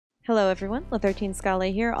Hello everyone, La13 Scale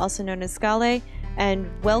here, also known as Scale, and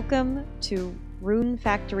welcome to Rune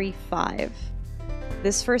Factory 5.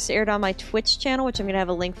 This first aired on my Twitch channel, which I'm going to have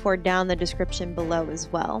a link for down in the description below as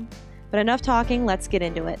well. But enough talking, let's get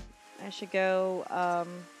into it. I should go,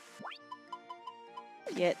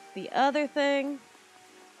 get the other thing.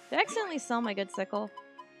 Did I accidentally sell my good sickle?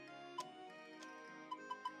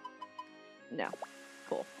 No.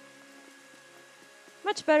 Cool.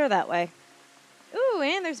 Much better that way. Ooh,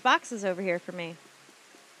 and there's boxes over here for me.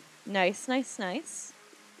 Nice, nice, nice.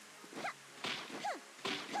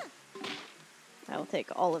 I will take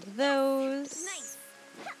all of those.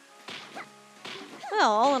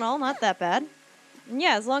 Well, all in all, not that bad. And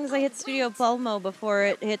yeah, as long as I hit Studio Palmo before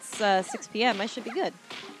it hits 6 p.m., I should be good.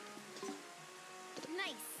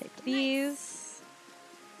 Take these.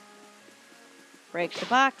 Break the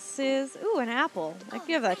boxes. Ooh, an apple. I could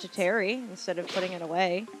give that to Terry instead of putting it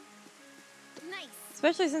away.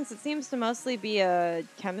 Especially since it seems to mostly be a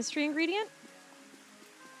chemistry ingredient.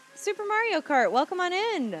 Super Mario Kart, welcome on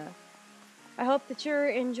in! I hope that you're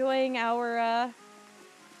enjoying our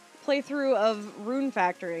playthrough of Rune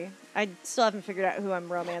Factory. I still haven't figured out who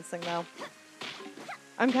I'm romancing, though.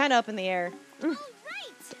 I'm kind of up in the air.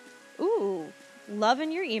 Ooh,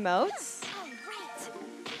 loving your emotes.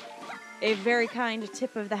 A very kind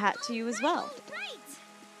tip of the hat to you as well.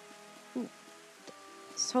 Ooh.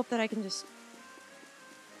 Just hope that I can just...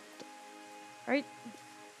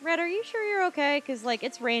 Red, are you sure you're okay? Because, like,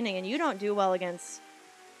 it's raining and you don't do well against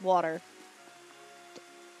water.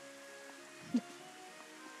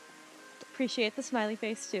 Appreciate the smiley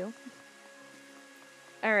face, too.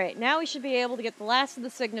 Alright, now we should be able to get the last of the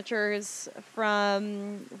signatures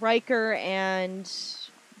from Riker and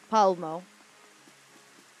Palmo.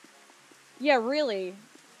 Yeah, really.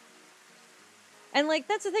 And, like,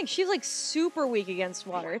 that's the thing. She's, like, super weak against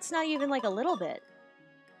water. It's not even, like, a little bit.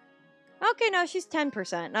 Okay, no, she's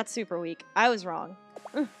 10%, not super weak. I was wrong.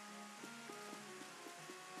 So,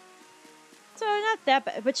 not that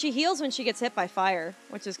bad. But she heals when she gets hit by fire,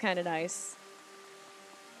 which is kind of nice.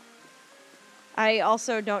 I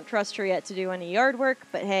also don't trust her yet to do any yard work,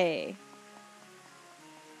 but hey.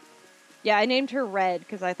 Yeah, I named her Red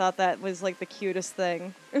because I thought that was, like, the cutest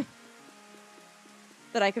thing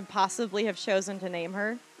that I could possibly have chosen to name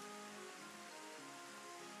her.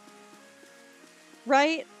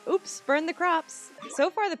 Right? Oops, burn the crops.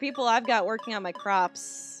 So far, the people I've got working on my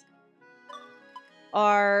crops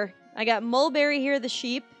are... I got Mulberry here, the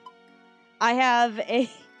sheep. I have a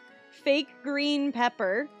fake green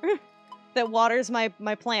pepper that waters my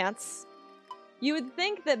plants. You would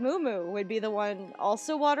think that Moo would be the one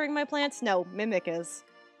also watering my plants. No, Mimic is.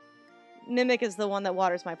 Mimic is the one that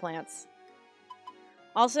waters my plants.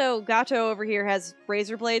 Also, Gato over here has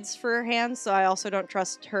razor blades for her hands, so I also don't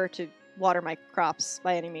trust her to water my crops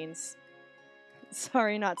by any means.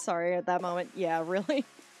 Sorry, not sorry at that moment. Yeah, really.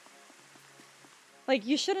 Like,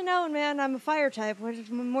 you should have known, man. I'm a fire type. What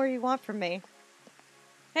more do you want from me?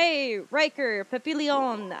 Hey, Riker,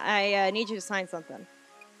 Papillon, I need you to sign something.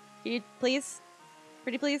 Can you please?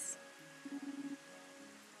 Pretty please?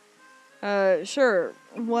 Sure.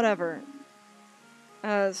 Whatever.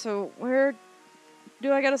 So where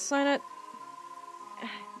do I gotta sign it?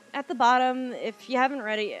 At the bottom, if you haven't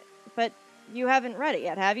read it yet. But you haven't read it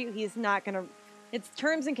yet, have you? He's not gonna... It's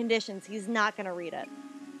terms and conditions. He's not gonna read it.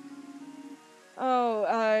 Oh,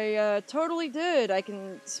 I totally did. I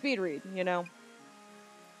can speed read, you know.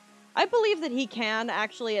 I believe that he can,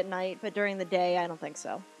 actually, at night, but during the day, I don't think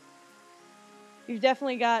so. You've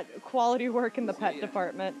definitely got quality work in the pet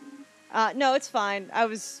department. No, it's fine. I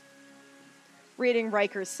was reading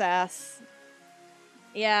Riker's sass.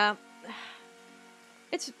 Yeah.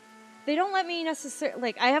 It's... They don't let me necessarily...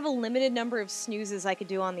 Like, I have a limited number of snoozes I could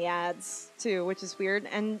do on the ads, too, which is weird.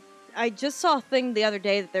 And I just saw a thing the other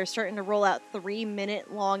day that they're starting to roll out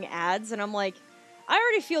 3-minute-long ads, and I'm like, I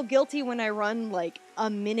already feel guilty when I run, like, a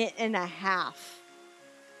minute and a half,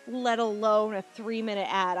 let alone a 3-minute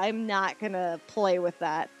ad. I'm not gonna play with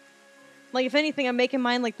that. Like, if anything, I'm making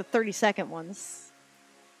mine, like, the 30-second ones.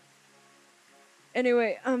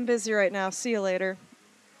 Anyway, I'm busy right now. See you later.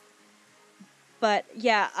 But,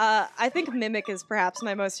 yeah, I think Mimic is perhaps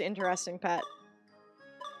my most interesting pet.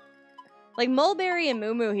 Like, Mulberry and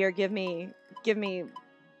Moo here give me,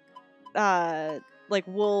 like,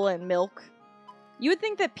 wool and milk. You would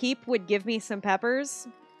think that Peep would give me some peppers.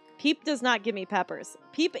 Peep does not give me peppers.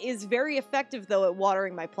 Peep is very effective, though, at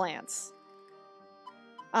watering my plants.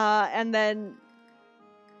 And then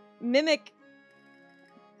Mimic...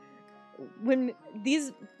 When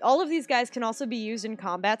all of these guys can also be used in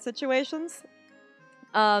combat situations.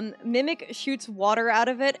 Mimic shoots water out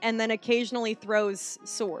of it and then occasionally throws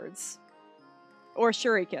swords. Or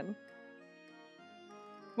shuriken.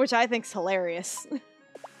 Which I think's hilarious.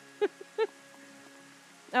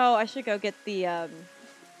 Oh, I should go get the,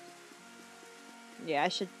 yeah, I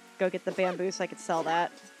should go get the bamboo so I could sell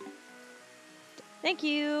that. Thank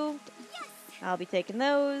you! Yes. I'll be taking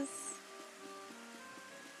those.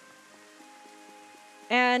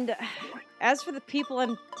 And as for the people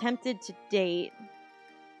I'm tempted to date...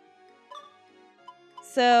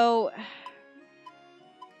 So...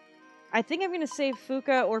 I think I'm going to save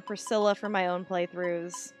Fuka or Priscilla for my own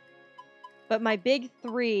playthroughs. But my big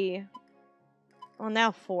three, well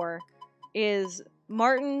now four, is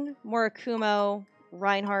Martin, Murakumo,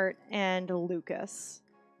 Reinhardt, and Lucas.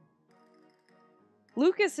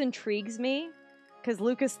 Lucas intrigues me, because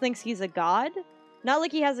Lucas thinks he's a god. Not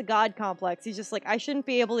like he has a god complex, he's just like, I shouldn't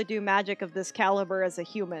be able to do magic of this caliber as a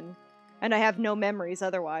human. And I have no memories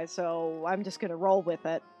otherwise, so I'm just going to roll with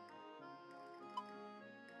it.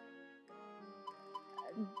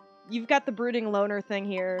 You've got the brooding loner thing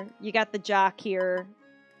here, you got the jock here,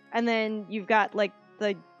 and then you've got, like,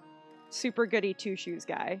 the super goody two-shoes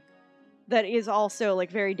guy that is also, like,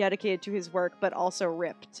 very dedicated to his work, but also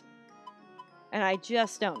ripped. And I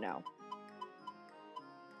just don't know.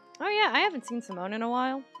 Oh yeah, I haven't seen Simone in a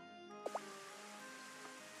while.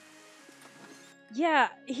 Yeah,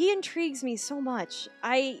 he intrigues me so much.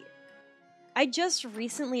 I just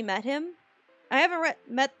recently met him. I haven't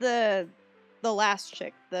met the last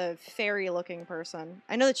chick, the fairy-looking person.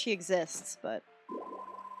 I know that she exists, but...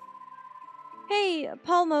 Hey,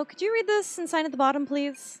 Palmo, could you read this and sign at the bottom,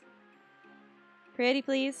 please? Pretty,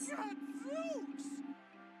 please?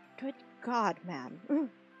 Good God, man.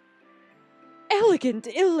 Elegant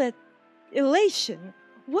elation.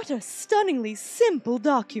 What a stunningly simple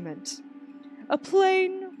document. A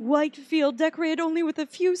plain, white field decorated only with a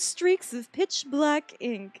few streaks of pitch-black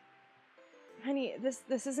ink. Honey,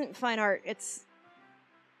 this isn't fine art. It's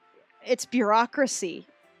bureaucracy.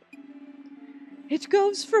 It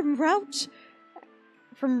goes from rote.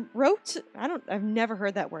 I've never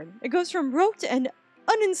heard that word. It goes from rote and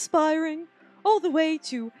uninspiring all the way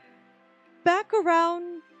back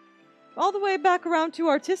around to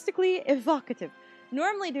artistically evocative.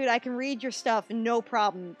 Normally, dude, I can read your stuff, no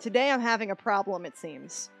problem. Today I'm having a problem, it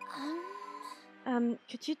seems.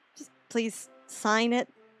 Could you just please sign it?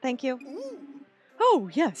 Thank you. Oh,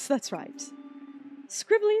 yes, that's right.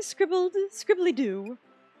 Scribbly, scribbled, scribbly do.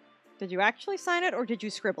 Did you actually sign it, or did you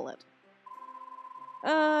scribble it?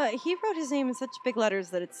 He wrote his name in such big letters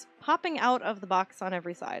that it's popping out of the box on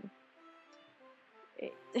every side.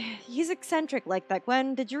 He's eccentric like that,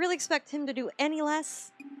 Gwen. Did you really expect him to do any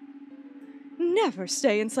less? Never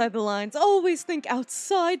stay inside the lines. Always think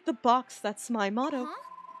outside the box. That's my motto.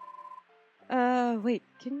 Huh? Wait.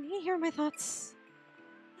 Can he hear my thoughts?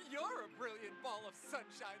 You're a brilliant ball of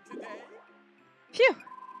sunshine today. Phew.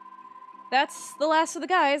 That's the last of the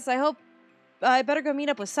guys. I better go meet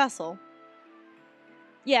up with Cecil.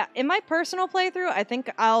 Yeah, in my personal playthrough, I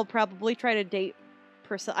think I'll probably try to date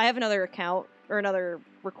Priscilla. I have another account, or another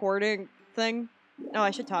recording thing. No,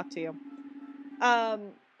 I should talk to you.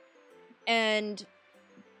 And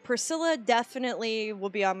Priscilla definitely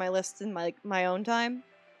will be on my list in my own time.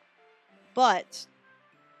 But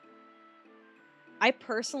I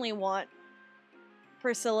personally want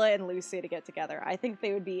Priscilla and Lucy to get together. I think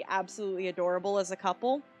they would be absolutely adorable as a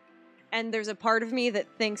couple. And there's a part of me that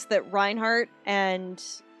thinks that Reinhardt and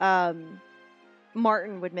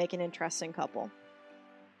Martin would make an interesting couple.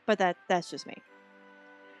 But that's just me.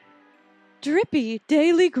 Drippy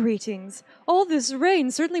daily greetings. All this rain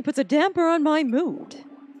certainly puts a damper on my mood.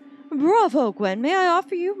 Bravo, Gwen. May I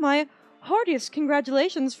offer you my heartiest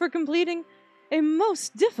congratulations for completing a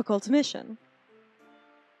most difficult mission.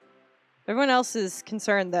 Everyone else is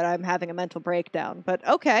concerned that I'm having a mental breakdown, but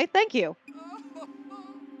okay, thank you.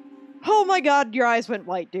 Oh my god, your eyes went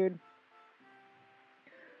white, dude.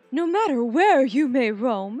 No matter where you may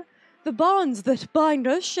roam, the bonds that bind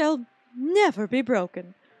us shall never be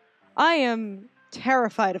broken. I am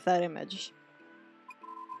terrified of that image.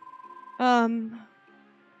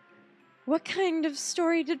 What kind of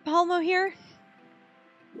story did Palmo hear?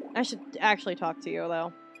 I should actually talk to you,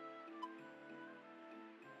 though.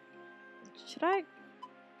 Should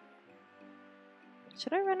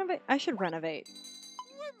I renovate? I should renovate.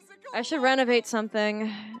 I should renovate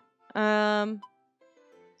something.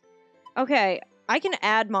 Okay, I can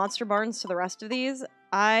add monster barns to the rest of these.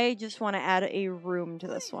 I just want to add a room to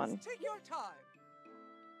this one.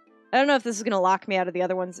 I don't know if this is going to lock me out of the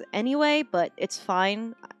other ones anyway, but it's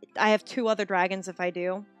fine. I have 2 other dragons if I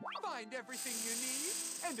do. Find everything you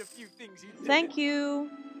need And a few things you didn't. Thank you.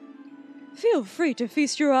 Feel free to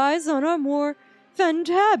feast your eyes on our more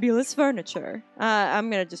fantabulous furniture. I'm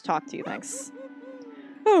gonna just talk to you, thanks.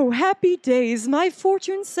 Oh, happy days. My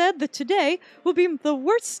fortune said that today will be the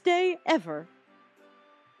worst day ever.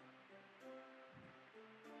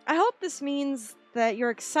 I hope this means that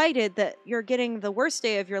you're excited that you're getting the worst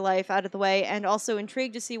day of your life out of the way and also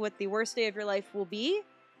intrigued to see what the worst day of your life will be,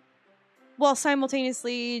 while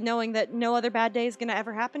simultaneously knowing that no other bad day is going to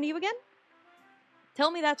ever happen to you again? Tell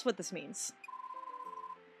me that's what this means.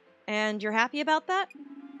 And you're happy about that?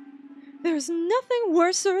 There's nothing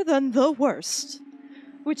worser than the worst,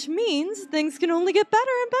 which means things can only get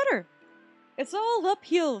better and better. It's all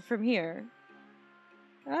uphill from here.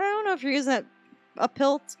 I don't know if you're using that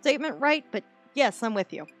uphill statement right, but yes, I'm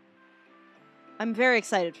with you. I'm very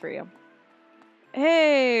excited for you.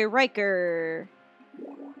 Hey, Riker.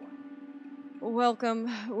 Welcome.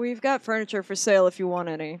 We've got furniture for sale if you want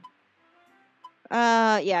any.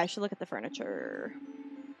 Yeah, I should look at the furniture.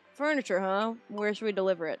 Furniture, huh? Where should we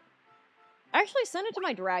deliver it? Actually, send it to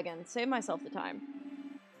my dragon. Save myself the time.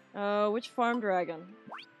 Which farm dragon?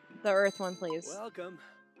 The Earth one, please. Welcome.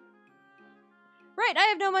 Right, I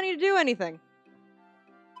have no money to do anything.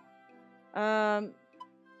 Oh,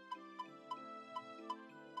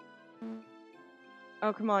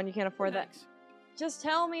 come on, you can't afford that. Just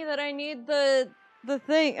tell me that I need the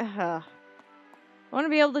thing. I want to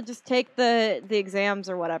be able to just take the exams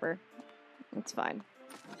or whatever. It's fine.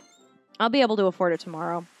 I'll be able to afford it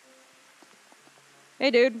tomorrow.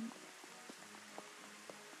 Hey, dude.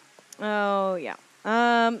 Oh, yeah.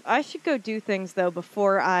 I should go do things, though,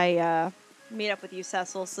 before I meet up with you,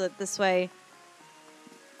 Cecil, so that this way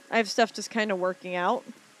I have stuff just kind of working out.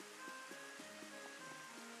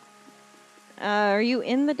 Are you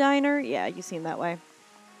in the diner? Yeah, you seem that way.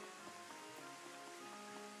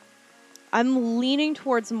 I'm leaning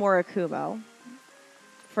towards Morikumo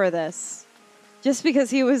for this. Just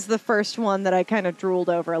because he was the first one that I kind of drooled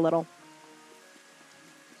over a little.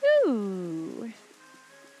 Ooh.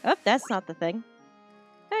 Oh, that's not the thing.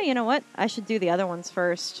 Hey, you know what? I should do the other ones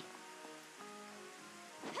first.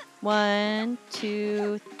 1,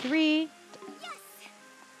 2, 3.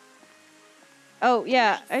 Oh,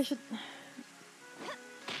 yeah, I should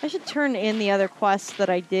turn in the other quests that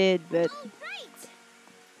I did, but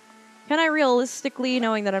can I realistically,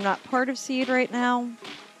 knowing that I'm not part of Seed right now?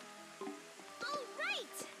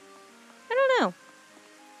 I don't know.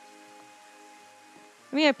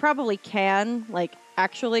 I mean, I probably can, like,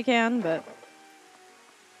 actually can, but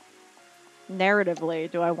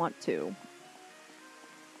narratively, do I want to?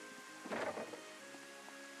 I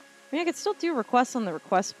mean, I could still do requests on the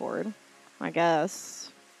request board, I guess.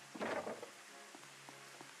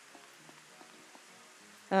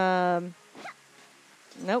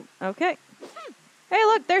 Nope. Okay. Hey,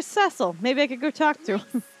 look, there's Cecil. Maybe I could go talk to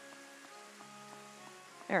him.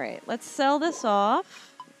 All right, let's sell this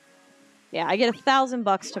off. Yeah, I get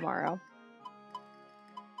 $1,000 tomorrow.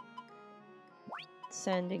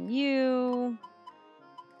 Sending you.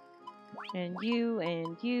 And you,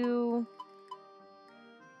 and you.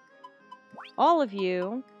 All of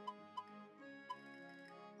you.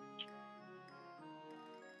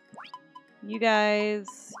 You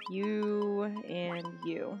guys, you, and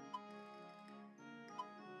you.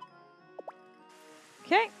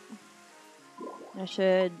 Okay. I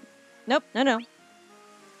should... Nope, no.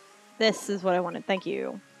 This is what I wanted. Thank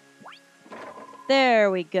you. There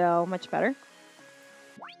we go. Much better.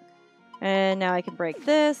 And now I can break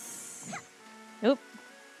this. Oop.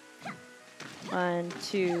 1,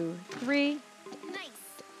 2, 3. Nice.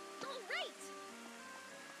 All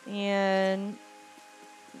right. And...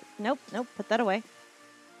 Nope. Put that away.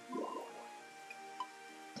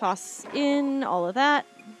 Toss in all of that.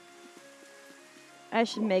 I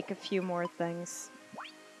should make a few more things.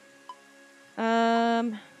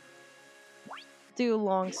 Do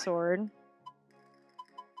longsword.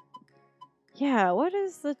 Yeah, what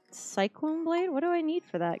is the cyclone blade? What do I need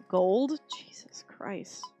for that? Gold? Jesus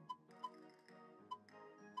Christ.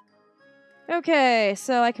 Okay,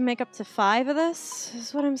 so I can make up to 5 of this,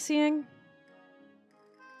 is what I'm seeing.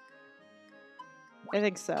 I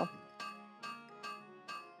think so.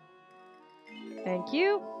 Thank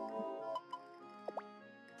you.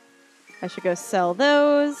 I should go sell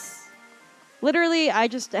those. Literally, I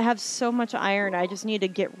just have so much iron, I just need to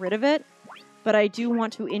get rid of it. But I do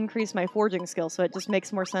want to increase my forging skill, so it just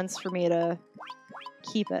makes more sense for me to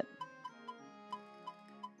keep it.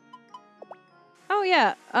 Oh,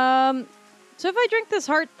 yeah. So if I drink this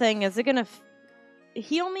heart thing, is it gonna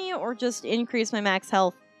heal me or just increase my max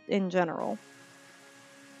health in general?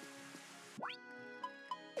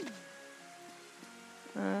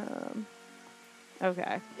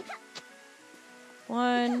 Okay.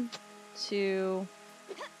 1, 2,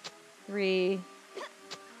 3,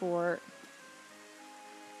 4.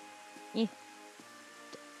 Eh.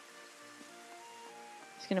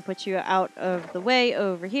 Just gonna put you out of the way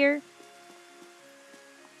over here.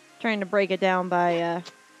 Trying to break it down by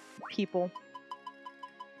people.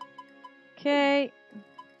 Okay.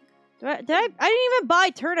 I didn't even buy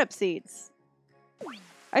turnip seeds.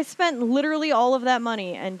 I spent literally all of that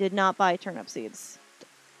money and did not buy turnip seeds.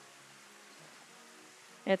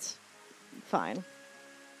 It's fine.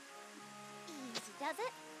 Easy does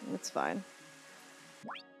it. It's fine.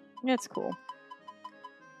 It's cool.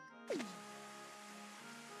 There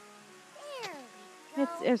we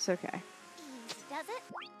go. It's okay. Easy does it.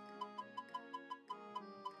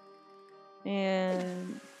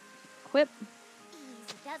 And equip.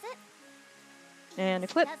 Easy does it. And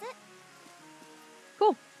equip. Does it.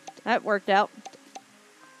 Cool. That worked out.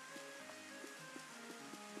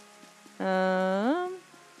 I'm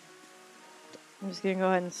just gonna go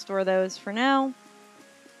ahead and store those for now.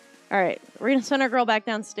 Alright, we're gonna send our girl back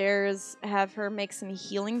downstairs, have her make some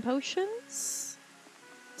healing potions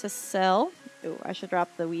to sell. Ooh, I should drop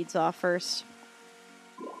the weeds off first.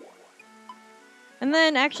 And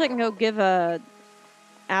then actually I can go give a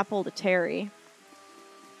apple to Terry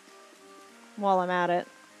while I'm at it.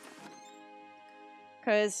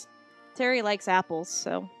 Because Terry likes apples,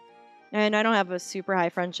 so. And I don't have a super high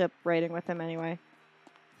friendship rating with him anyway.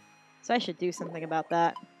 So I should do something about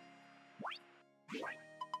that.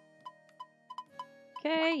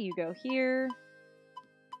 Okay, you go here.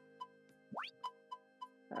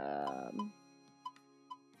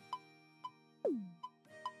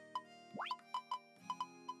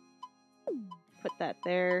 Put that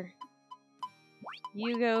there.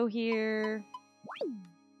 You go here.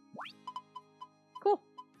 Cool.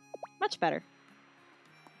 Much better.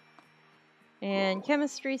 And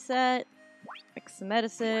chemistry set. Mix some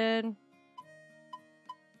medicine.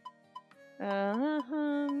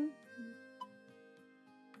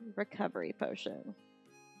 Recovery potion.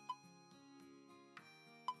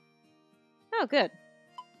 Oh, good.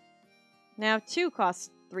 Now 2 costs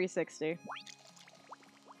 $360.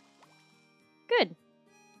 Good.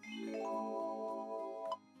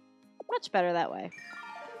 Much better that way.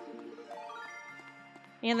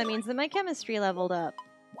 And that means that my chemistry leveled up.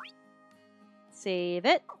 Save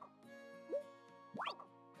it.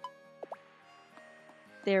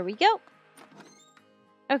 There we go.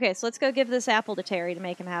 Okay, so let's go give this apple to Terry to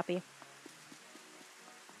make him happy.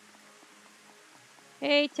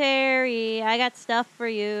 Hey, Terry, I got stuff for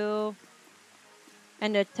you.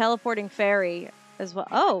 And a teleporting fairy as well.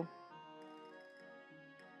 Oh.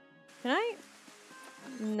 Can I?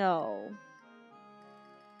 No.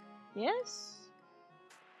 Yes?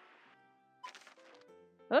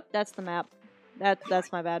 Oh, that's the map.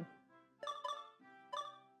 That's my bad.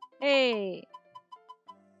 Hey.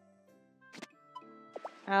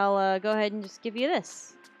 I'll go ahead and just give you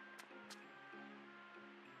this.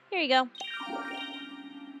 Here you go.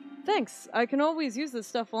 Thanks. I can always use this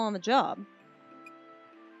stuff while on the job.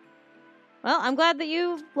 Well, I'm glad that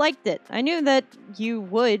you liked it. I knew that you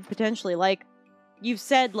would potentially like... You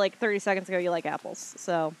said like 30 seconds ago you like apples,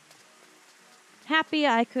 so... Happy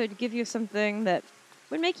I could give you something that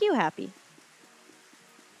would make you happy.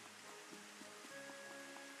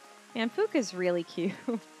 And Fuka's really cute.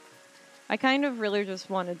 I kind of really just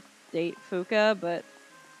want to date Fuka, but...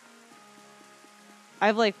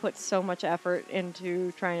 I've like put so much effort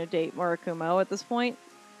into trying to date Murakumo at this point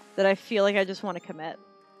that I feel like I just want to commit.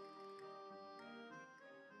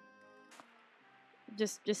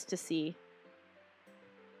 Just to see.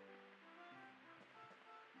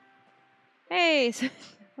 Hey,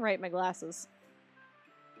 right, my glasses.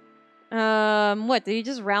 What, did you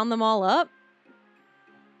just round them all up?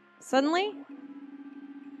 Suddenly?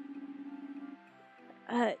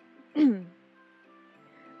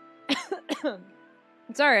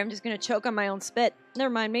 Sorry, I'm just gonna choke on my own spit. Never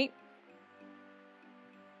mind me.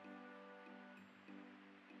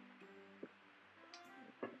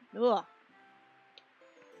 Ugh.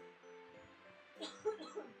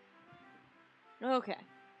 Okay.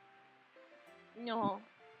 No.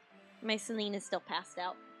 My Celine is still passed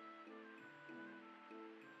out.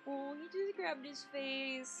 Oh, he just grabbed his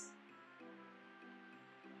face.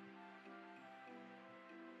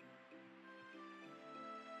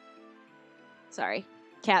 Sorry.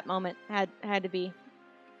 Cat moment. Had to be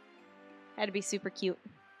super cute.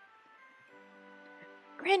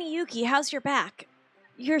 Granny Yuki, how's your back?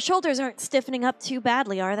 Your shoulders aren't stiffening up too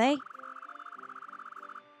badly, are they?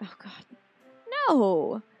 Oh, God.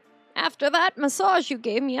 No! After that massage you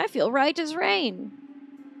gave me, I feel right as rain.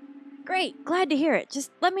 Great, glad to hear it.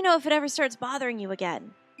 Just let me know if it ever starts bothering you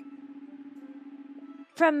again.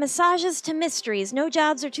 From massages to mysteries, no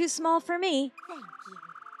jobs are too small for me. Thank you.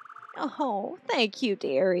 Oh, thank you,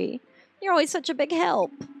 dearie. You're always such a big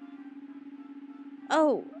help.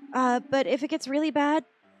 Oh, but if it gets really bad,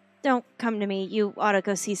 don't come to me. You ought to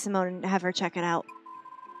go see Simone and have her check it out.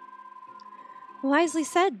 Wisely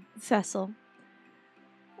said, Cecil.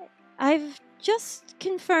 I've just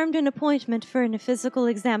confirmed an appointment for a physical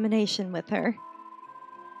examination with her.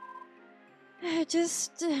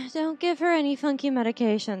 Just don't give her any funky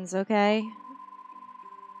medications, okay?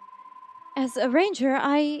 As a ranger,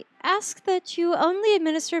 I ask that you only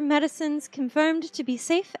administer medicines confirmed to be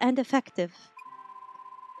safe and effective.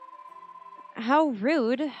 How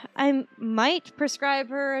rude. I might prescribe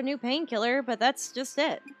her a new painkiller, but that's just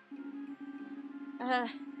it.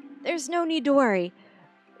 There's no need to worry.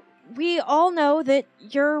 We all know that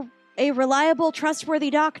you're a reliable,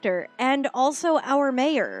 trustworthy doctor, and also our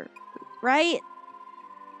mayor, right?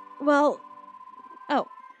 Well,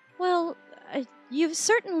 you've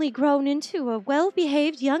certainly grown into a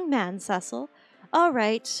well-behaved young man, Cecil. All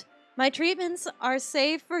right. My treatments are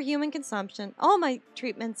safe for human consumption. All my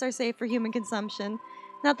treatments are safe for human consumption.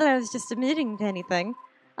 Not that I was just admitting to anything.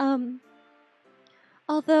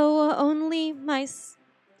 Although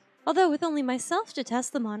with only myself to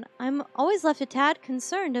test them on, I'm always left a tad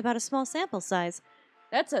concerned about a small sample size.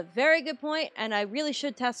 That's a very good point, and I really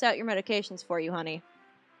should test out your medications for you, honey.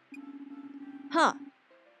 Huh.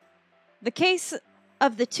 The case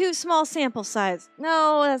of the too small sample size.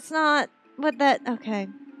 No, that's not what that... Okay.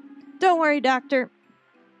 Don't worry, Doctor.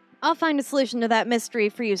 I'll find a solution to that mystery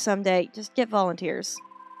for you someday. Just get volunteers.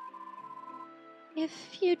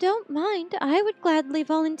 If you don't mind, I would gladly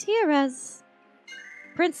volunteer as...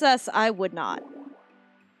 Princess, I would not.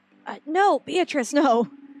 No, Beatrice, no.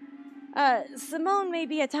 Simone may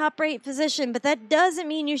be a top-rate physician, but that doesn't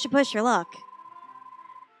mean you should push your luck.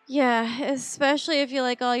 Yeah, especially if you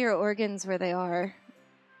like all your organs where they are.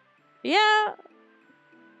 Yeah.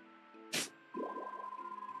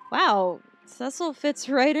 Wow, Cecil fits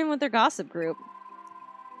right in with their gossip group.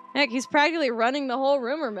 Heck, he's practically running the whole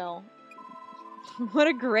rumor mill. What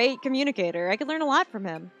a great communicator. I could learn a lot from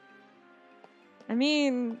him. I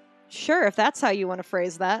mean, sure, if that's how you want to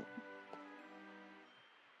phrase that.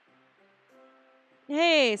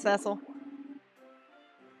 Hey, Cecil.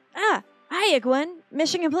 Ah, hiya, Gwen.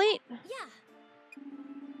 Mission complete? Yeah.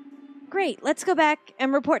 Great, let's go back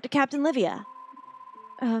and report to Captain Livia.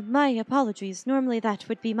 My apologies. Normally that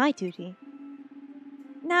would be my duty.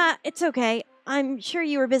 Nah, it's okay. I'm sure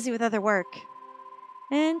you were busy with other work.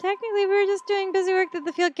 And technically we were just doing busy work that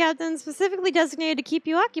the field captain specifically designated to keep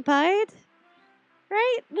you occupied.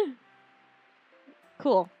 Right?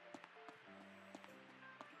 Cool.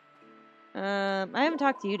 I haven't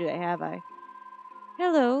talked to you today, have I?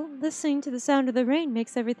 Hello. Listening to the sound of the rain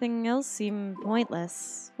makes everything else seem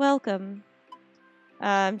pointless. Welcome.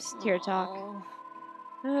 I'm just here to talk.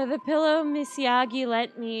 The pillow Miss Yagi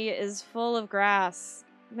lent me is full of grass.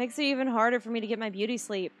 It makes it even harder for me to get my beauty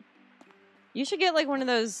sleep. You should get like one of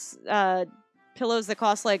those pillows that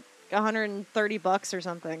cost like $130 or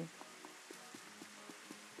something.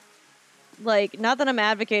 Like, not that I'm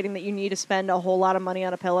advocating that you need to spend a whole lot of money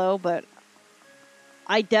on a pillow, but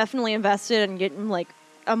I definitely invested in getting like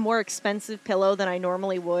a more expensive pillow than I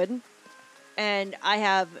normally would. And I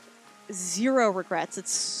have zero regrets.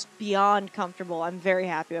 It's beyond comfortable. I'm very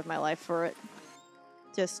happy with my life for it.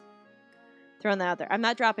 Just throwing that out there. I'm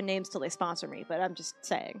not dropping names till they sponsor me, but I'm just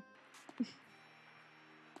saying.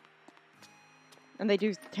 And they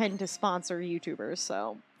do tend to sponsor YouTubers,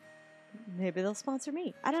 so maybe they'll sponsor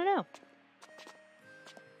me. I don't know.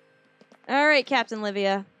 All right, Captain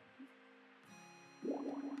Livia.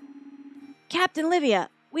 Captain Livia,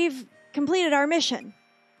 we've completed our mission.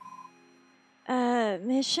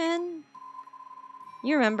 Mission?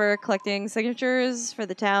 You remember collecting signatures for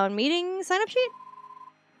the town meeting sign-up sheet?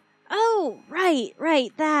 Oh,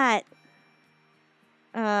 right, that.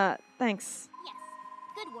 Thanks. Yes.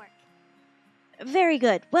 Good work. Very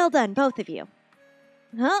good. Well done, both of you.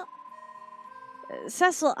 Huh?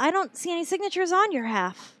 Cecil, I don't see any signatures on your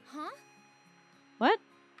half. Huh? What?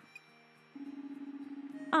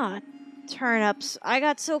 Ah, turnips. I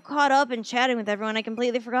got so caught up in chatting with everyone I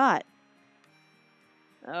completely forgot.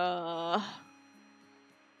 I'm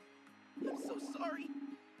so sorry.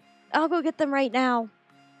 I'll go get them right now.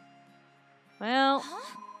 Well,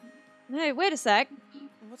 Huh? hey, wait a sec.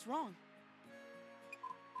 What's wrong?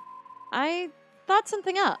 I thought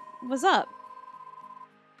something was up.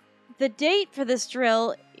 The date for this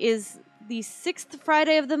drill is the 6th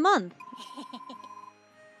Friday of the month.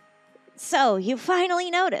 So, you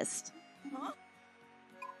finally noticed. Huh?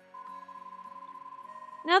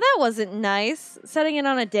 Now that wasn't nice, setting it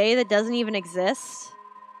on a day that doesn't even exist.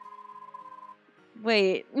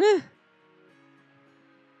 Wait.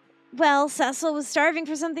 Well, Cecil was starving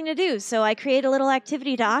for something to do, so I created a little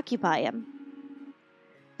activity to occupy him.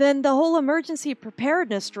 Then the whole emergency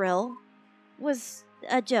preparedness drill was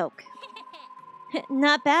a joke.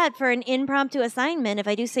 Not bad for an impromptu assignment, if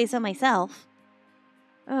I do say so myself.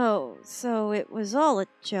 Oh, so it was all a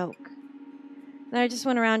joke. Then I just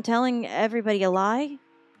went around telling everybody a lie?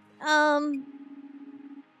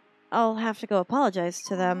 I'll have to go apologize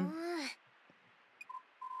to them.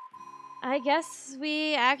 I guess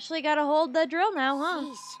we actually gotta hold the drill now, huh?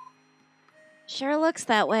 Sheesh. Sure looks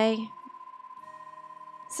that way.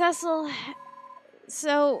 Cecil,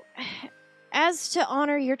 so, as to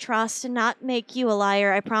honor your trust and not make you a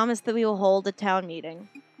liar, I promise that we will hold a town meeting.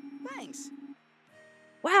 Thanks.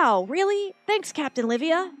 Wow, really? Thanks, Captain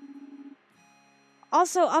Livia.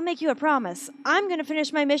 Also, I'll make you a promise. I'm gonna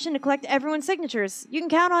finish my mission to collect everyone's signatures. You can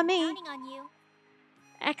count on me. Counting on you.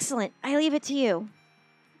 Excellent. I leave it to you.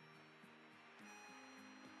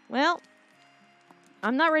 Well,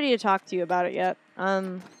 I'm not ready to talk to you about it yet.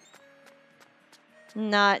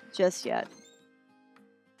 Not just yet.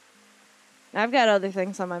 I've got other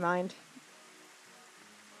things on my mind.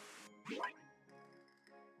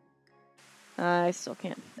 I still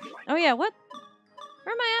can't. Oh yeah, what?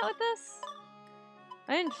 Where am I at with this?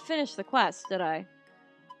 I didn't finish the quest, did I?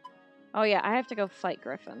 Oh yeah, I have to go fight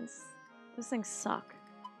griffins. Those things suck.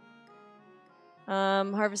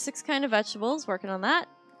 Harvest 6 kind of vegetables, working on that.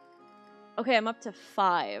 Okay, I'm up to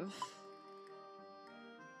 5.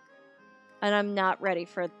 And I'm not ready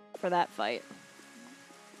for that fight.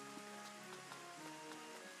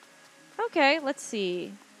 Okay, let's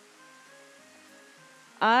see.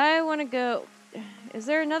 I want to go... Is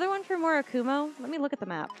there another one for Murakumo? Let me look at the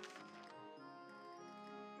map.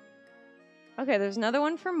 Okay, there's another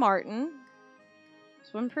one for Martin.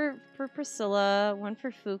 There's one for Priscilla, one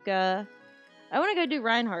for Fuka. I want to go do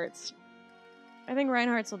Reinhardt's. I think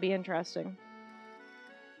Reinhardt's will be interesting.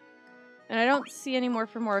 And I don't see any more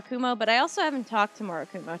for Murakumo, but I also haven't talked to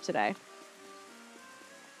Murakumo today.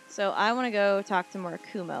 So I want to go talk to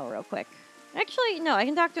Murakumo real quick. Actually, no, I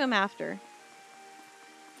can talk to him after.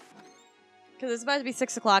 Because it's about to be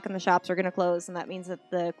 6 o'clock and the shops are going to close, and that means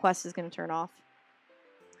that the quest is going to turn off.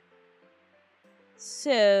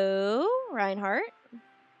 So, Reinhardt.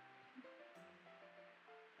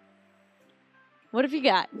 What have you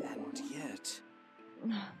got? And yet...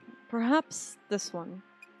 Perhaps this one.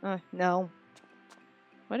 No.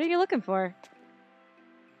 What are you looking for?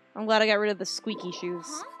 I'm glad I got rid of the squeaky shoes.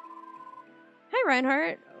 Huh? Hi,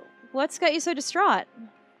 Reinhardt. What's got you so distraught?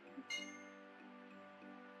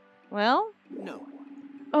 Well? No.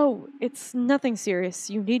 Oh, it's nothing serious.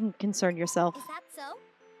 You needn't concern yourself. Is that so?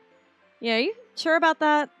 Yeah, you sure about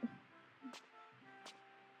that?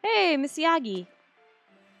 Hey, Miss Yagi.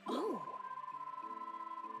 Oh.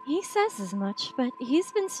 He says as much, but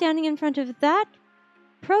he's been standing in front of that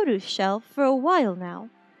produce shelf for a while now,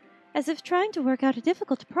 as if trying to work out a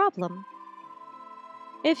difficult problem.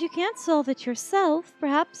 If you can't solve it yourself,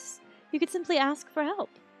 perhaps you could simply ask for help.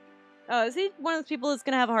 Oh, is he one of those people that's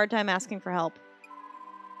going to have a hard time asking for help?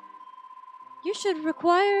 You should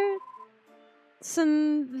require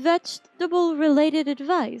some vegetable-related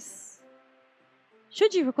advice.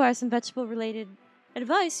 Should you require some vegetable-related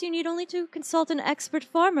advice, you need only to consult an expert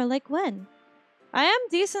farmer like Gwen. I am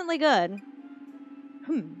decently good.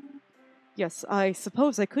 Yes, I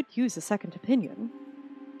suppose I could use a second opinion.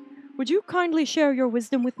 Would you kindly share your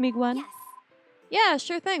wisdom with me, Gwen? Yes. Yeah,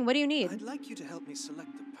 sure thing. What do you need? I'd like you to help me select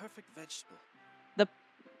the perfect vegetable.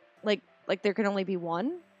 Like there can only be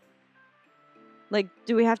one? Like,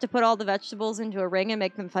 do we have to put all the vegetables into a ring and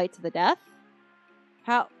make them fight to the death?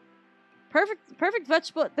 How? Perfect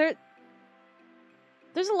vegetable.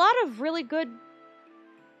 There's a lot of really good...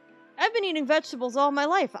 I've been eating vegetables all my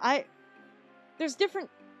life. There's different...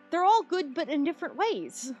 They're all good, but in different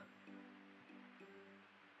ways.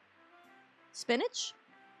 Spinach?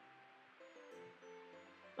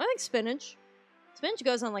 I think spinach. Spinach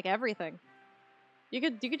goes on like everything. You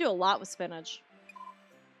could do a lot with spinach.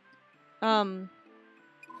 Huh?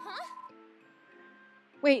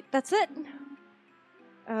 Wait, that's it?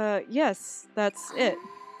 Yes, that's it.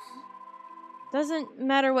 Doesn't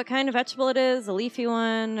matter what kind of vegetable it is, a leafy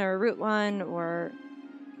one, or a root one, or...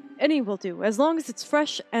 Any will do, as long as it's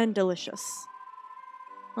fresh and delicious.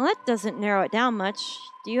 Well, that doesn't narrow it down much.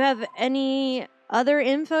 Do you have any other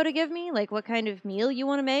info to give me? Like what kind of meal you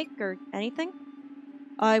want to make, or anything?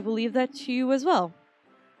 I will leave that to you as well.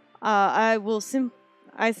 I will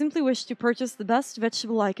I simply wish to purchase the best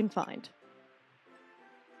vegetable I can find.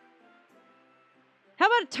 How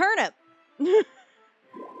about a turnip? There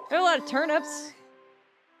are a lot of turnips.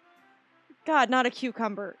 God, not a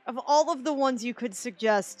cucumber. Of all of the ones you could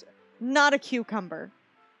suggest, not a cucumber.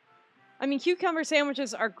 I mean, cucumber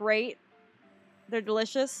sandwiches are great. They're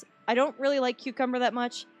delicious. I don't really like cucumber that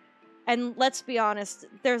much. And let's be honest,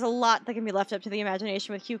 there's a lot that can be left up to the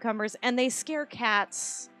imagination with cucumbers, and they scare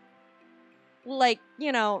cats. Like,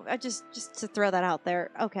 you know, just to throw that out there.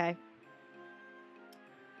 Okay.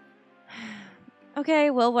 Okay,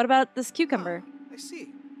 well, what about this cucumber? I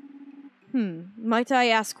see. Might I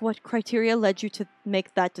ask what criteria led you to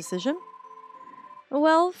make that decision?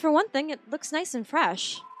 Well, for one thing, it looks nice and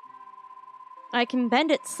fresh. I can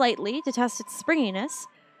bend it slightly to test its springiness,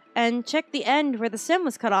 and check the end where the stem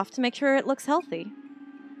was cut off to make sure it looks healthy.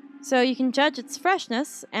 So you can judge its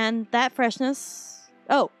freshness, and that freshness...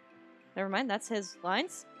 Oh, never mind, that's his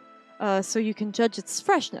lines. So you can judge its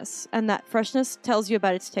freshness, and that freshness tells you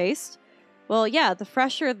about its taste. Well, yeah, the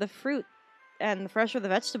fresher the fruit and the fresher the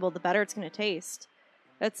vegetable, the better it's going to taste.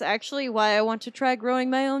 That's actually why I want to try growing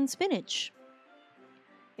my own spinach.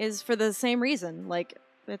 Is for the same reason, like,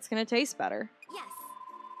 it's going to taste better. Yes.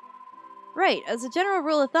 Right, as a general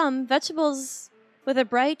rule of thumb, vegetables with a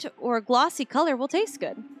bright or glossy color will taste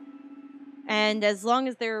good. And as long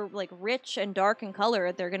as they're, like, rich and dark in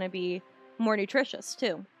color, they're going to be more nutritious,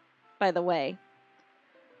 too, by the way.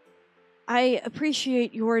 I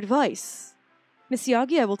appreciate your advice. Miss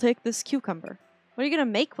Yagi, I will take this cucumber. What are you going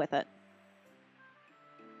to make with it?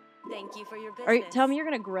 Thank you for your business. All right, tell me you're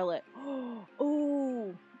going to grill it.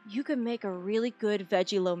 Oh, you could make a really good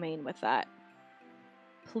veggie lo mein with that.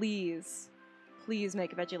 Please. Please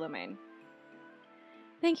make a veggie lo mein.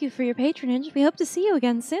 Thank you for your patronage. We hope to see you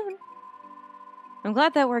again soon. I'm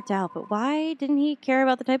glad that worked out, but why didn't he care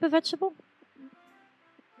about the type of vegetable?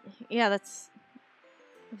 Yeah, that's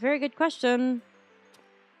a very good question.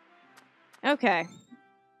 Okay.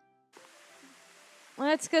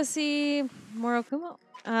 Let's go see Morokumo.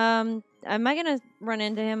 Am I gonna run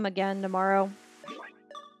into him again tomorrow?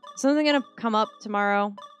 Something gonna come up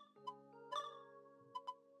tomorrow?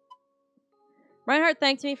 Reinhardt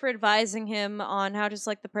thanked me for advising him on how to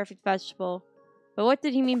select the perfect vegetable. But what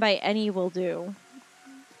did he mean by any will do?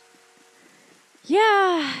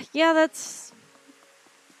 Yeah, that's...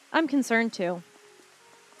 I'm concerned too.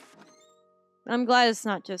 I'm glad it's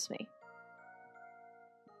not just me.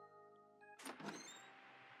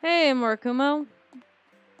 Hey, Morokumo.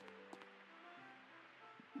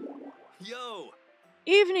 Yo!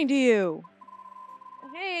 Evening to you.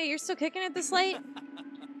 Hey, you're still kicking it this late?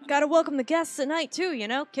 Gotta welcome the guests at night too, you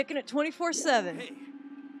know? Kicking it 24/7. Hey,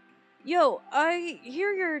 Yo, I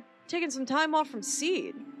hear you're taking some time off from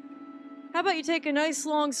Seed. How about you take a nice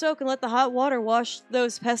long soak and let the hot water wash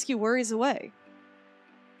those pesky worries away?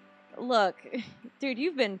 Look, dude,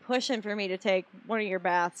 you've been pushing for me to take one of your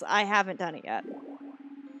baths. I haven't done it yet.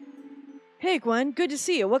 Hey, Gwen, good to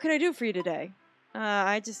see you. What can I do for you today?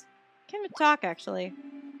 I just came to talk, actually.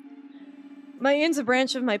 My inn's a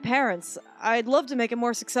branch of my parents. I'd love to make it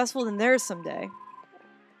more successful than theirs someday.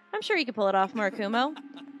 I'm sure you can pull it off, Morokumo.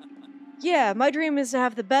 Yeah, my dream is to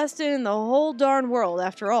have the best inn in the whole darn world,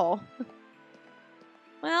 after all.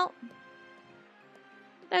 Well,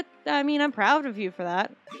 I'm proud of you for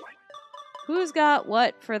that. Who's got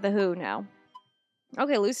what for the who now?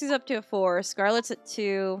 Okay, Lucy's up to a 4, Scarlett's at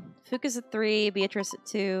 2, Fuka's at 3, Beatrice at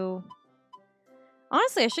 2.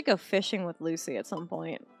 Honestly, I should go fishing with Lucy at some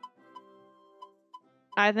point.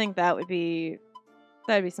 I think that'd be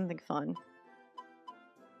something fun.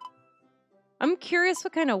 I'm curious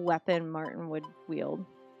what kind of weapon Martin would wield.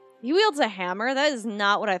 He wields a hammer. That is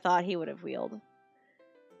not what I thought he would have wielded.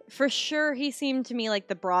 For sure, he seemed to me like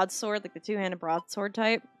the broadsword, like the two-handed broadsword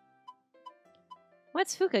type.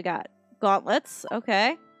 What's Fuka got? Gauntlets?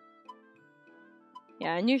 Okay.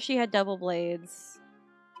 Yeah, I knew she had double blades.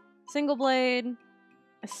 Single blade.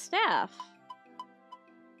 A staff.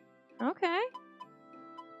 Okay.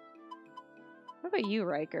 What about you,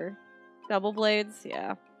 Riker? Double blades?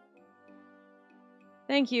 Yeah.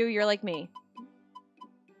 Thank you, you're like me.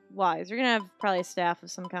 Wise. You're gonna have probably a staff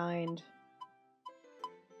of some kind.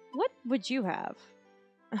 What would you have?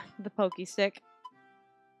 The pokey stick.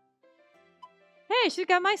 Hey, she's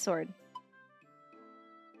got my sword.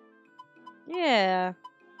 Yeah.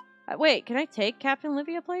 Wait, can I take Captain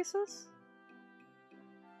Livia places?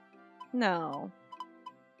 No.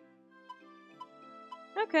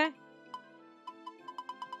 Okay.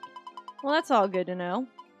 Well, that's all good to know.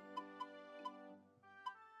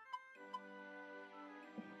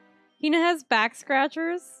 Hina has back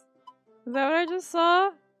scratchers? Is that what I just saw?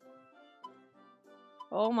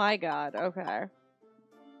 Oh my god, okay.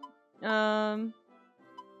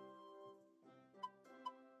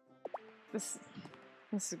 This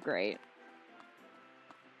is great.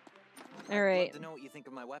 All right. Love to know what you think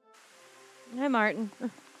of my weapon. Hi, Martin.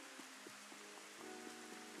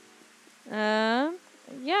 Yeah,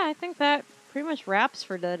 I think that pretty much wraps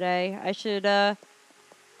for today. I should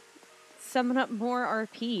summon up more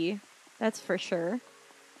RP. That's for sure.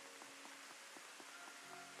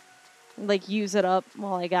 Like, use it up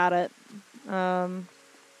while I got it.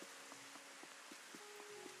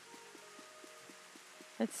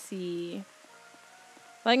 Let's see.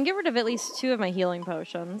 Well, I can get rid of at least 2 of my healing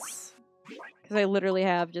potions. Because I literally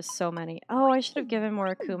have just so many. Oh, I should have given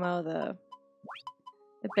Morikumo the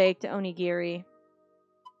baked onigiri.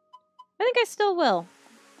 I think I still will.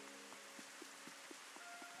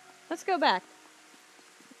 Let's go back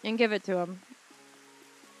and give it to him.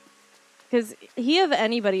 Because he of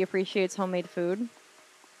anybody appreciates homemade food.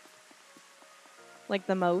 Like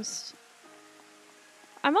the most.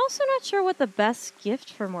 I'm also not sure what the best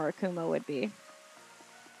gift for Morikumo would be.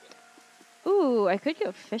 Ooh, I could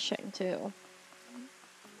go fishing too.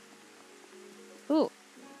 Ooh,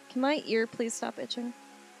 can my ear please stop itching?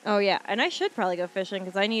 Oh yeah, and I should probably go fishing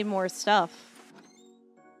because I need more stuff.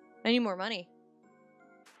 I need more money.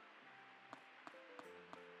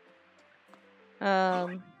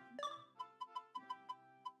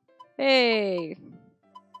 Hey.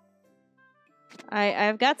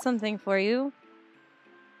 I've got something for you.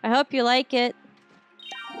 I hope you like it.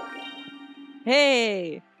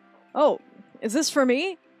 Hey. Oh, is this for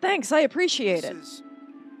me? Thanks, I appreciate it.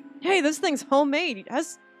 Hey, this thing's homemade.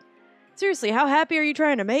 Seriously, how happy are you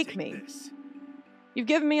trying to make me? You've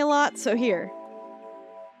given me a lot, so here.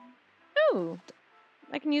 Ooh.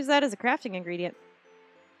 I can use that as a crafting ingredient.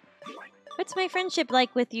 What's my friendship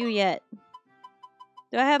like with you yet?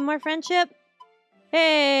 Do I have more friendship?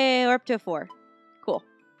 Hey, we're up to a 4. Cool.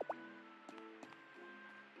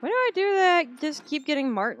 Why do I do that? Just keep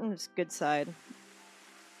getting Martin's good side.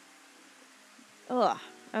 Ugh.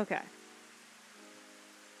 Okay.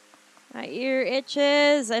 My ear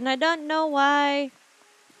itches, and I don't know why.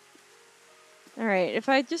 Alright, if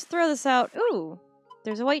I just throw this out... Ooh!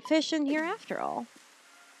 There's a white fish in here after all.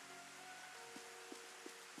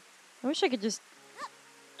 I wish I could just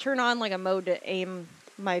turn on like a mode to aim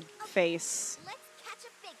my face. Let's catch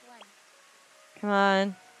a big one. Come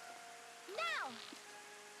on. Now.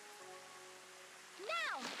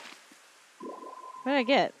 Now. What did I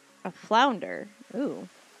get? A flounder. Ooh.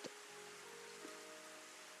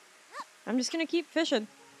 I'm just gonna keep fishing.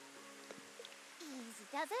 Easy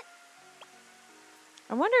does it.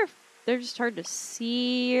 I wonder if they're just hard to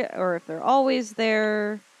see or if they're always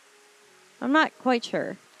there. I'm not quite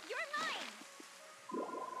sure. You're mine.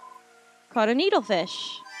 Caught a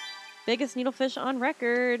needlefish. Biggest needlefish on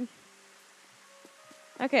record.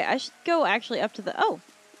 Okay, I should go actually up to the... Oh.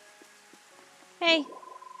 Hey.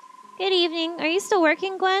 Good evening. Are you still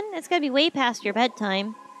working, Gwen? It's gotta be way past your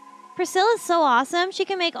bedtime. Priscilla's so awesome. She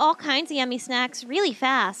can make all kinds of yummy snacks really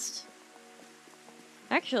fast.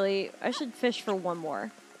 Actually, I should fish for one more.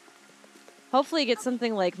 Hopefully get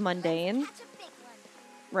something like mundane. Catch a big one.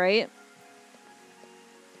 Right?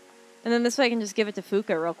 And then this way I can just give it to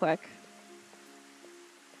Fuka real quick.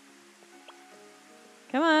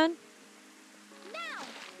 Come on. Now.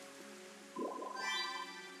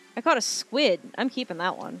 I caught a squid. I'm keeping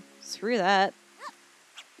that one. Screw that.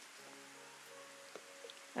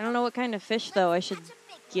 I don't know what kind of fish, though, I should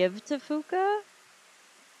give to Fuka.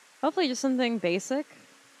 Hopefully just something basic.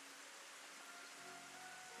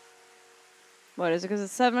 What, is it because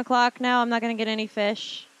it's 7 o'clock now? I'm not going to get any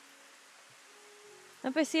fish.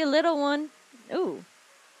 Hope I see a little one. Ooh.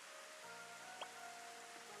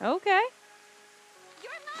 Okay.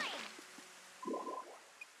 You're mine.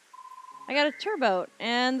 I got a turboat,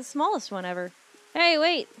 and the smallest one ever. Hey,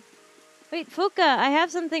 wait. Wait, Fuka, I have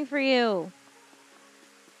something for you.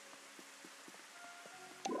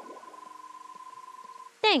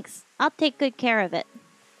 Thanks. I'll take good care of it.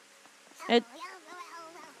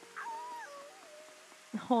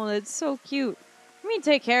 Oh, that's so cute. I mean,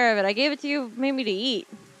 take care of it. I gave it to you maybe to eat.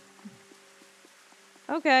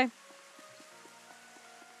 Okay.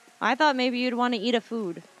 I thought maybe you'd want to eat a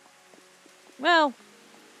food. Well,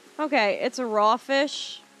 okay, it's a raw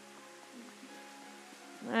fish.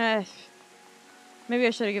 Maybe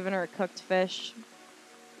I should have given her a cooked fish.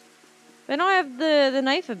 But I don't have the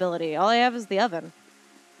knife ability. All I have is the oven.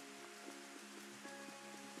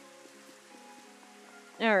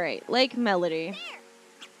 Alright, Lake Melody. There.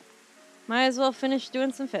 Might as well finish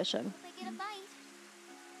doing some fishing. Hope I get a bite.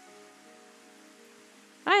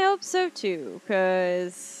 I hope so too,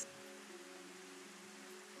 because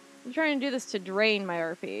I'm trying to do this to drain my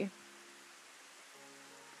RP.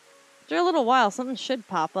 After a little while, something should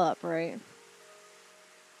pop up, right?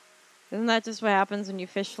 Isn't that just what happens when you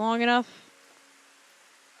fish long enough?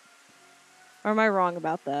 Or am I wrong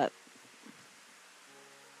about that?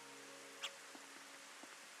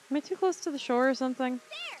 Am I too close to the shore or something?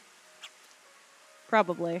 There.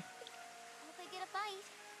 Probably. Hope I get a bite.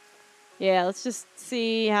 Yeah, let's just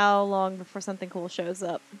see how long before something cool shows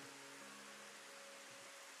up.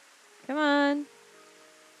 Come on.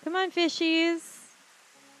 Come on, fishies.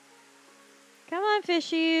 Come on,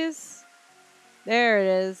 fishies. There it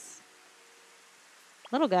is.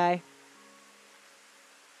 Little guy.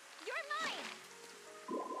 You're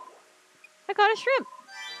mine. I caught a shrimp.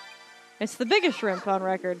 It's the biggest shrimp on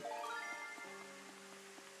record.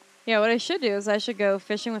 Yeah, what I should do is I should go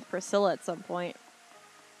fishing with Priscilla at some point.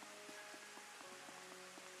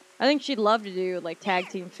 I think she'd love to do, like, tag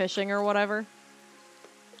team fishing or whatever. Hope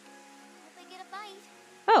I get a bite.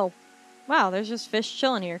 Oh, wow, there's just fish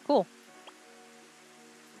chilling here. Cool.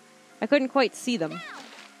 I couldn't quite see them. Now.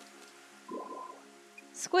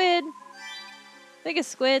 Squid.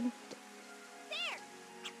 Biggest squid. There.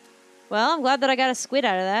 Well, I'm glad that I got a squid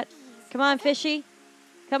out of that. Easy. Come on, fishy.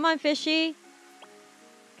 Come on, fishy.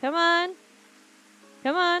 Come on.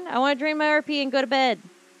 Come on. I want to drain my RP and go to bed.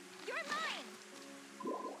 You're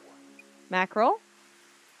mine. Mackerel.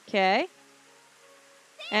 Okay.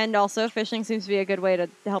 And also, fishing seems to be a good way to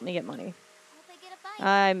help me get money. Hope I get a bite.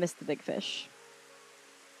 I missed the big fish.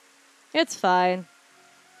 It's fine.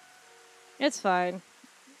 It's fine.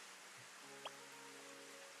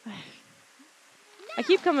 I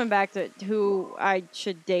keep coming back to who I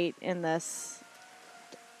should date in this.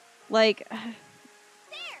 Like, There.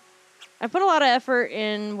 I put a lot of effort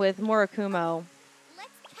in with Murakumo, Let's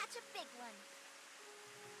catch a big one.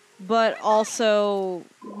 but also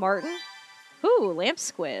Martin. Ooh, lamp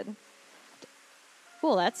squid.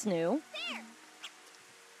 Cool, that's new. There.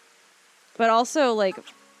 But also, like,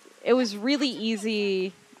 it was really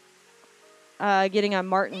easy getting on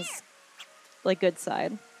Martin's, like, good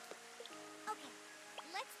side. Okay.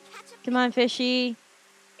 Let's catch a Come on, fishy.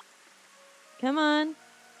 Come on.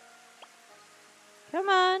 Come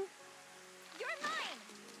on. You're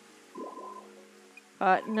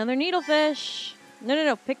mine. Another needlefish.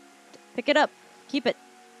 No. Pick it up. Keep it.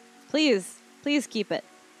 Please. Please keep it.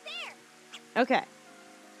 There. Okay. Hope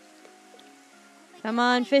I Come get a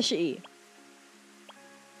on, bite. fishy.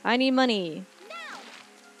 I need money. Now.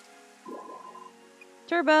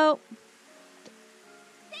 Turbo.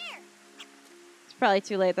 There. It's probably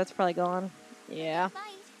too late. That's probably gone. Yeah. Bite.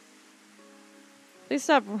 Please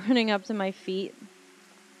stop running up to my feet.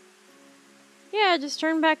 Yeah, just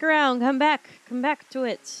turn back around. Come back. Come back to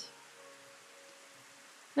it.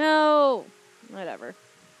 No. Whatever.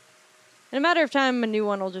 In a matter of time, a new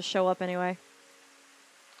one will just show up anyway.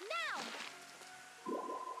 Now.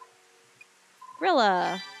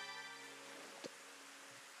 Grilla.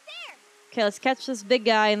 There. Okay, let's catch this big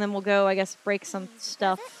guy and then we'll go, I guess, break some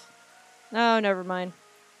stuff. Oh, never mind.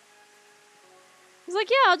 He's like,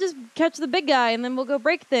 yeah, I'll just catch the big guy and then we'll go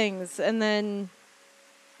break things. And then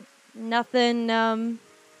nothing I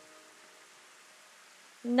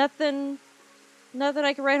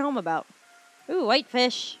can write home about. Ooh,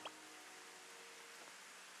 whitefish.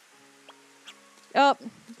 Oh,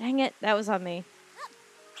 dang it. That was on me.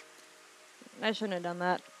 I shouldn't have done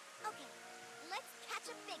that. Okay. Let's catch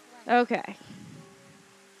a big one. Okay.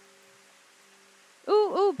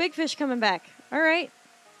 Ooh, big fish coming back. All right.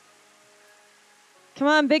 Come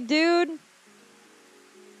on, big dude.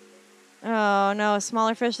 Oh, no.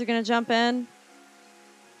 Smaller fish are going to jump in.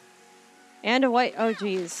 And a white. Oh,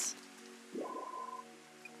 geez.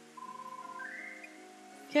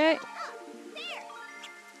 Okay. There.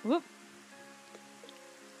 Whoop. Hope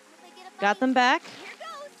I get a Got bite. them back. Here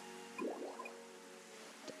goes.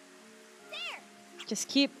 There. Just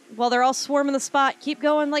keep, while they're all swarming the spot, keep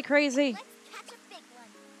going like crazy. Let's catch a big one.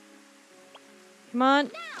 Come on.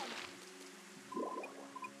 Now.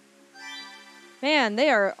 Man, they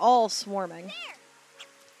are all swarming. There.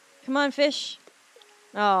 Come on, fish.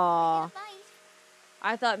 Aw. Bite.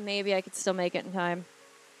 I thought maybe I could still make it in time.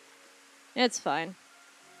 It's fine.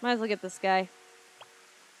 Might as well get this guy.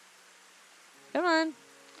 Come on.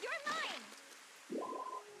 You're mine.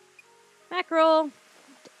 Mackerel.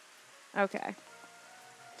 Okay.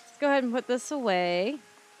 Let's go ahead and put this away.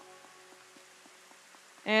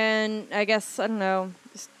 And I guess, I don't know,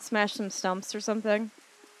 just smash some stumps or something.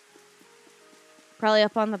 Probably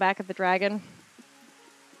up on the back of the dragon.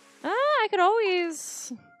 I could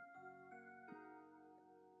always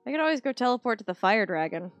go teleport to the fire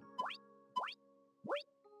dragon.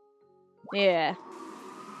 Yeah.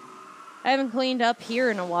 I haven't cleaned up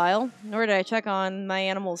here in a while, nor did I check on my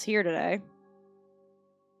animals here today.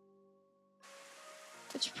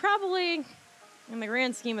 Which probably, in the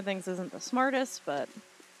grand scheme of things, isn't the smartest, but...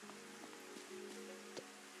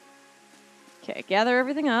 Okay, gather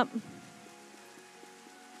everything up.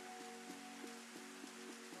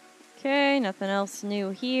 Okay, nothing else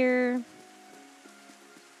new here.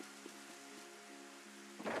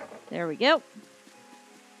 There we go.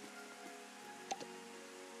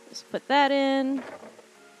 Just put that in.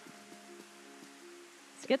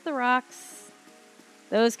 Let's get the rocks.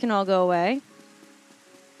 Those can all go away.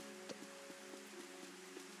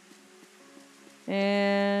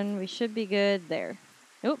 And we should be good there.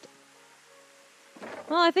 Nope.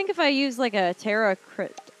 Well, I think if I use like a Terra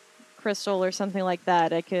crystal or something like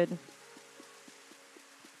that, I could...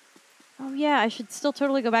 Oh yeah, I should still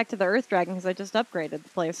totally go back to the Earth Dragon because I just upgraded the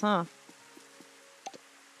place, huh?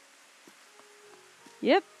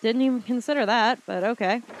 Yep, didn't even consider that, but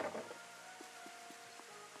okay.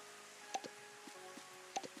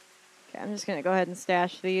 Okay, I'm just gonna go ahead and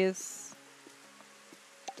stash these.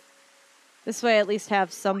 This way I at least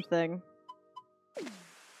have something.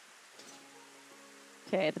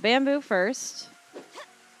 Okay, the bamboo first.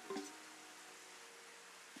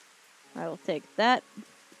 I will take that.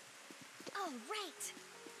 All right.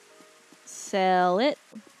 Sell it.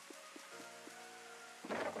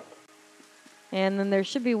 And then there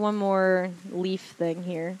should be one more leaf thing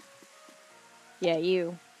here. Yeah,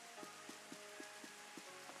 you.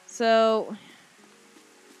 So,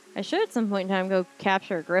 I should at some point in time go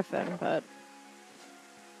capture a griffin, but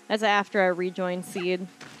that's after I rejoin Seed.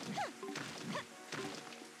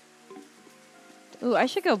 Ooh, I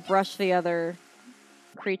should go brush the other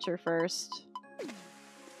creature first.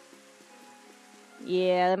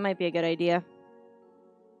 Yeah, that might be a good idea.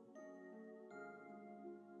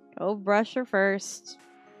 Go brush her first.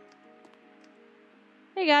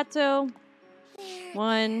 Hey, Gato.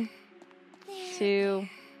 1, 2,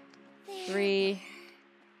 3.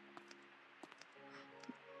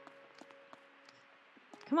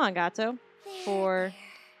 Come on, Gato. 4,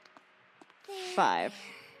 5.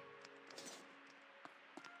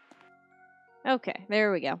 Okay,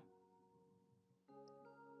 there we go.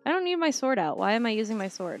 I don't need my sword out. Why am I using my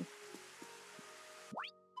sword?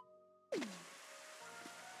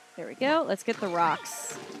 There we go. Let's get the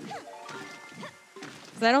rocks.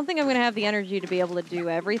 Because I don't think I'm going to have the energy to be able to do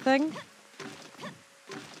everything.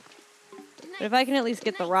 But if I can at least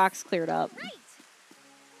get the rocks cleared up,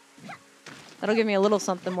 that'll give me a little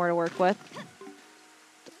something more to work with.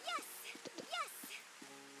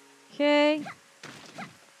 Okay.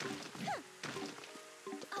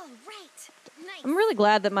 I'm really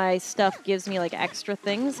glad that my stuff gives me like extra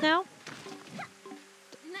things now.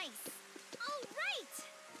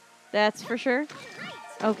 That's for sure.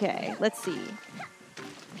 Okay, let's see.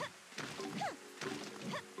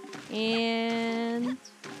 And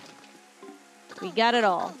we got it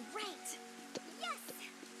all.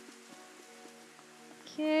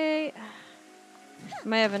 Okay.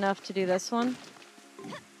 Might have enough to do this one.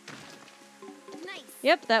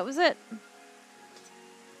 Yep, that was it.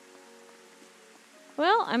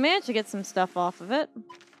 Well, I managed to get some stuff off of it.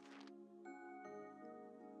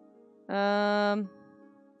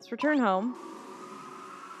 Let's return home.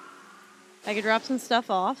 I could drop some stuff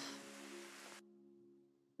off.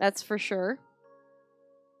 That's for sure.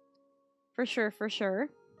 For sure, for sure.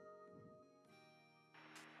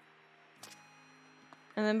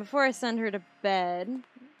 And then before I send her to bed,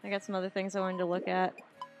 I got some other things I wanted to look at.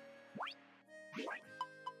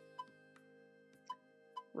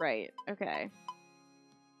 Right, okay.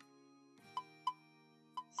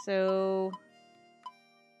 So,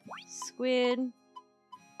 squid.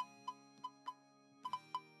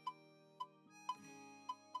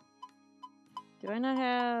 Do I not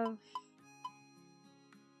have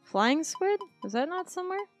flying squid? Is that not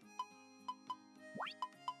somewhere?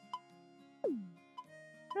 I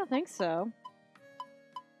don't think so.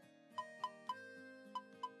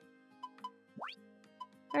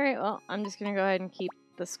 Alright, well, I'm just gonna go ahead and keep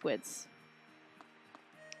the squids.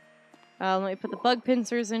 Let me put the bug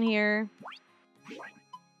pincers in here.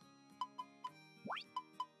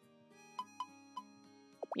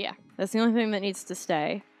 Yeah, that's the only thing that needs to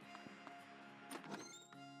stay.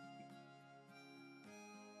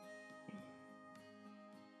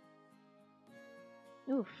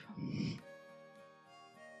 Oof.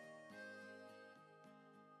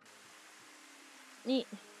 Neat.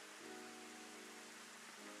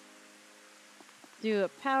 Do a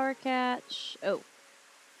power catch. Oh.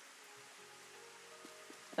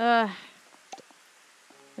 I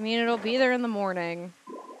mean, it'll be there in the morning.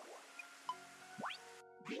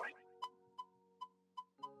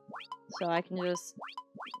 So I can just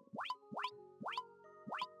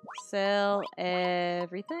sell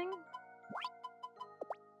everything.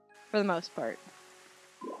 For the most part.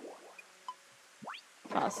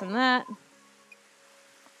 Tossing that.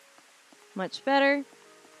 Much better.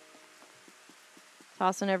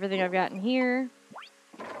 Tossing everything I've got in here.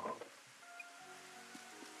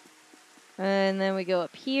 And then we go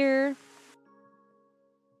up here.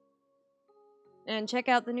 And check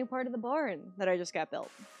out the new part of the barn that I just got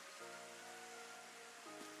built.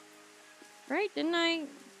 Right? Didn't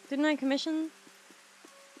I commission?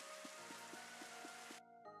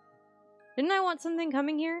 Didn't I want something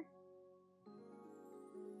coming here?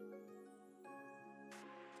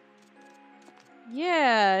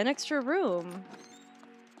 Yeah, an extra room.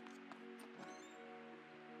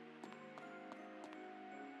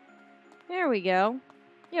 There we go.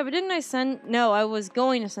 Yeah, but didn't I send... No, I was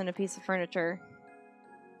going to send a piece of furniture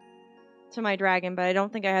to my dragon, but I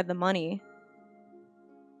don't think I had the money.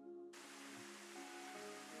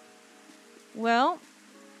 Well,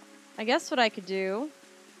 I guess what I could do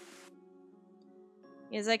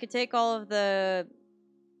is I could take all of the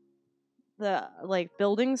like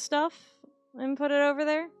building stuff and put it over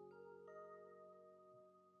there.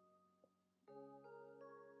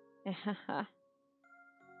 At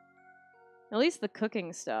least the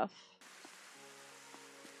cooking stuff.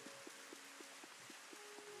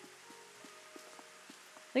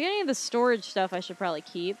 Like any of the storage stuff I should probably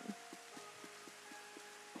keep.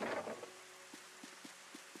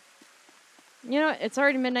 You know, it's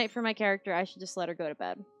already midnight for my character. I should just let her go to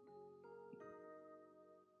bed.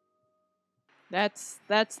 That's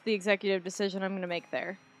the executive decision I'm going to make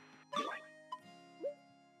there.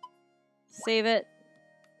 Save it.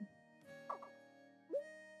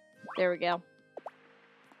 There we go.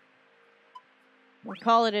 We'll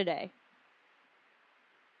call it a day.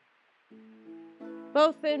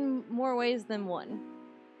 Both in more ways than one.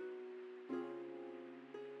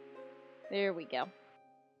 There we go.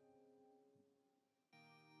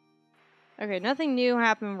 Okay, nothing new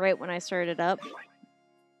happened right when I started up.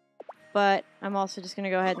 But I'm also just going to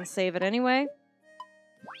go ahead and save it anyway.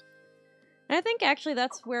 And I think actually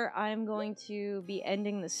that's where I'm going to be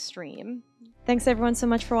ending the stream. Thanks everyone so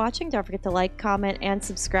much for watching. Don't forget to like, comment, and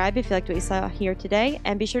subscribe if you liked what you saw here today.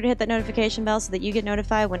 And be sure to hit that notification bell so that you get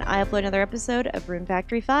notified when I upload another episode of Rune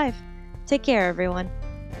Factory 5. Take care, everyone.